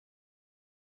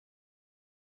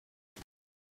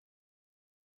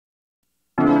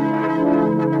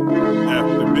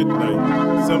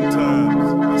midnight, sometimes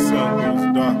the sun goes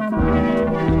dark.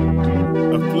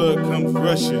 A flood comes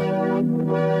rushing,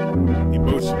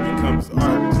 emotion becomes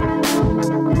art.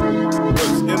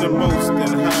 What's innermost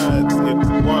and hides in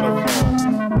waterfalls.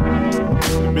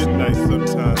 The midnight,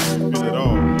 sometimes you feel it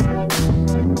all.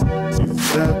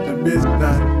 It's after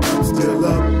midnight, I'm still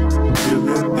up,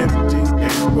 feeling empty,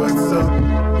 ain't what's up.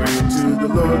 Pray to the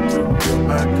Lord to fill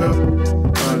my cup,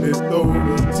 run it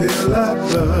over till I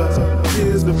flood.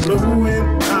 Here's the flowing,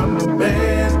 I'm a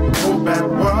man, hold back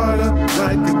water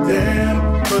like a dam,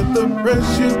 but the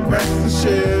pressure cracks the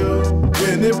shell.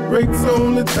 When it breaks,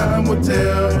 only time will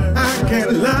tell. I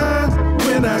can't lie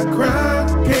when I cry,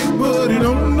 can't put it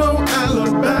on no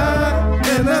alibi.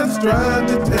 And I strive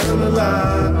to tell a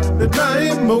lie, that my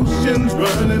emotions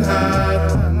running high,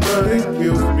 but it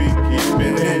kills me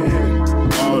keeping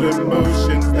all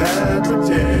emotions that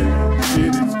pretend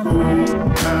shit is cool.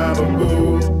 I'm a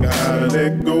fool, gotta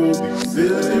let go these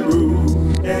silly rules.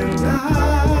 And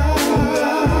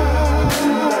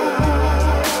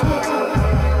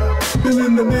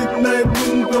feeling the midnight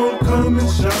moon gon' come and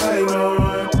shine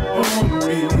on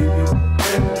me.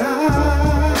 And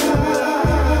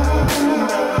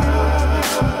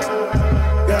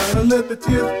gotta let the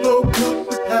tears flow, put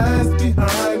the past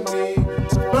behind me,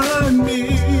 find me.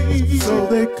 So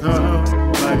they come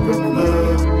like a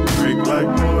flood, break like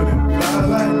morning, fly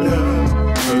like dove.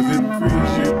 Cause it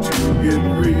frees you to get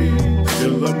free,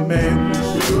 still a man will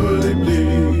surely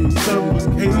bleed.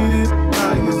 Suffocated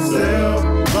by yourself,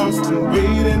 lost and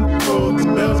waiting for the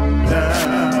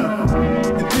meltdown.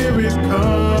 And here it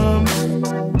comes,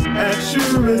 as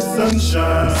sure as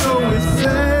sunshine. So it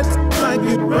sets like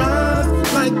it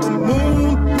rises, like the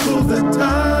moon pulls the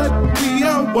tide. We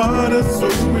are water, so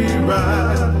we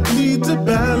ride. Need to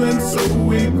balance, so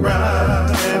we cry.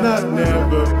 And I've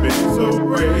never been so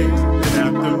brave. And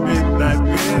after midnight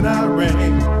when I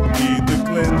rain, need the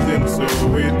cleansing, so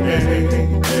it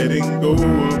ain't letting go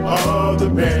of all the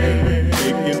pain,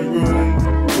 making room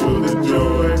for the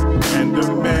joy, and the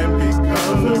man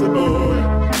becomes a boy.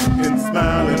 And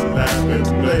smile and laugh and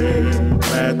play,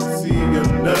 glad to see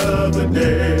another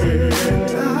day.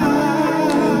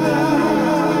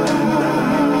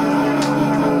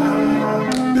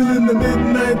 And feeling the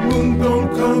midnight moon gon'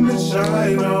 come and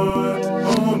shine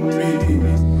on me.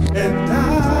 And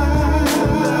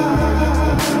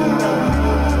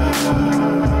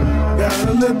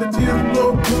gotta let the tears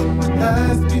flow, put the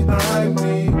past behind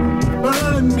me,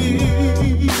 find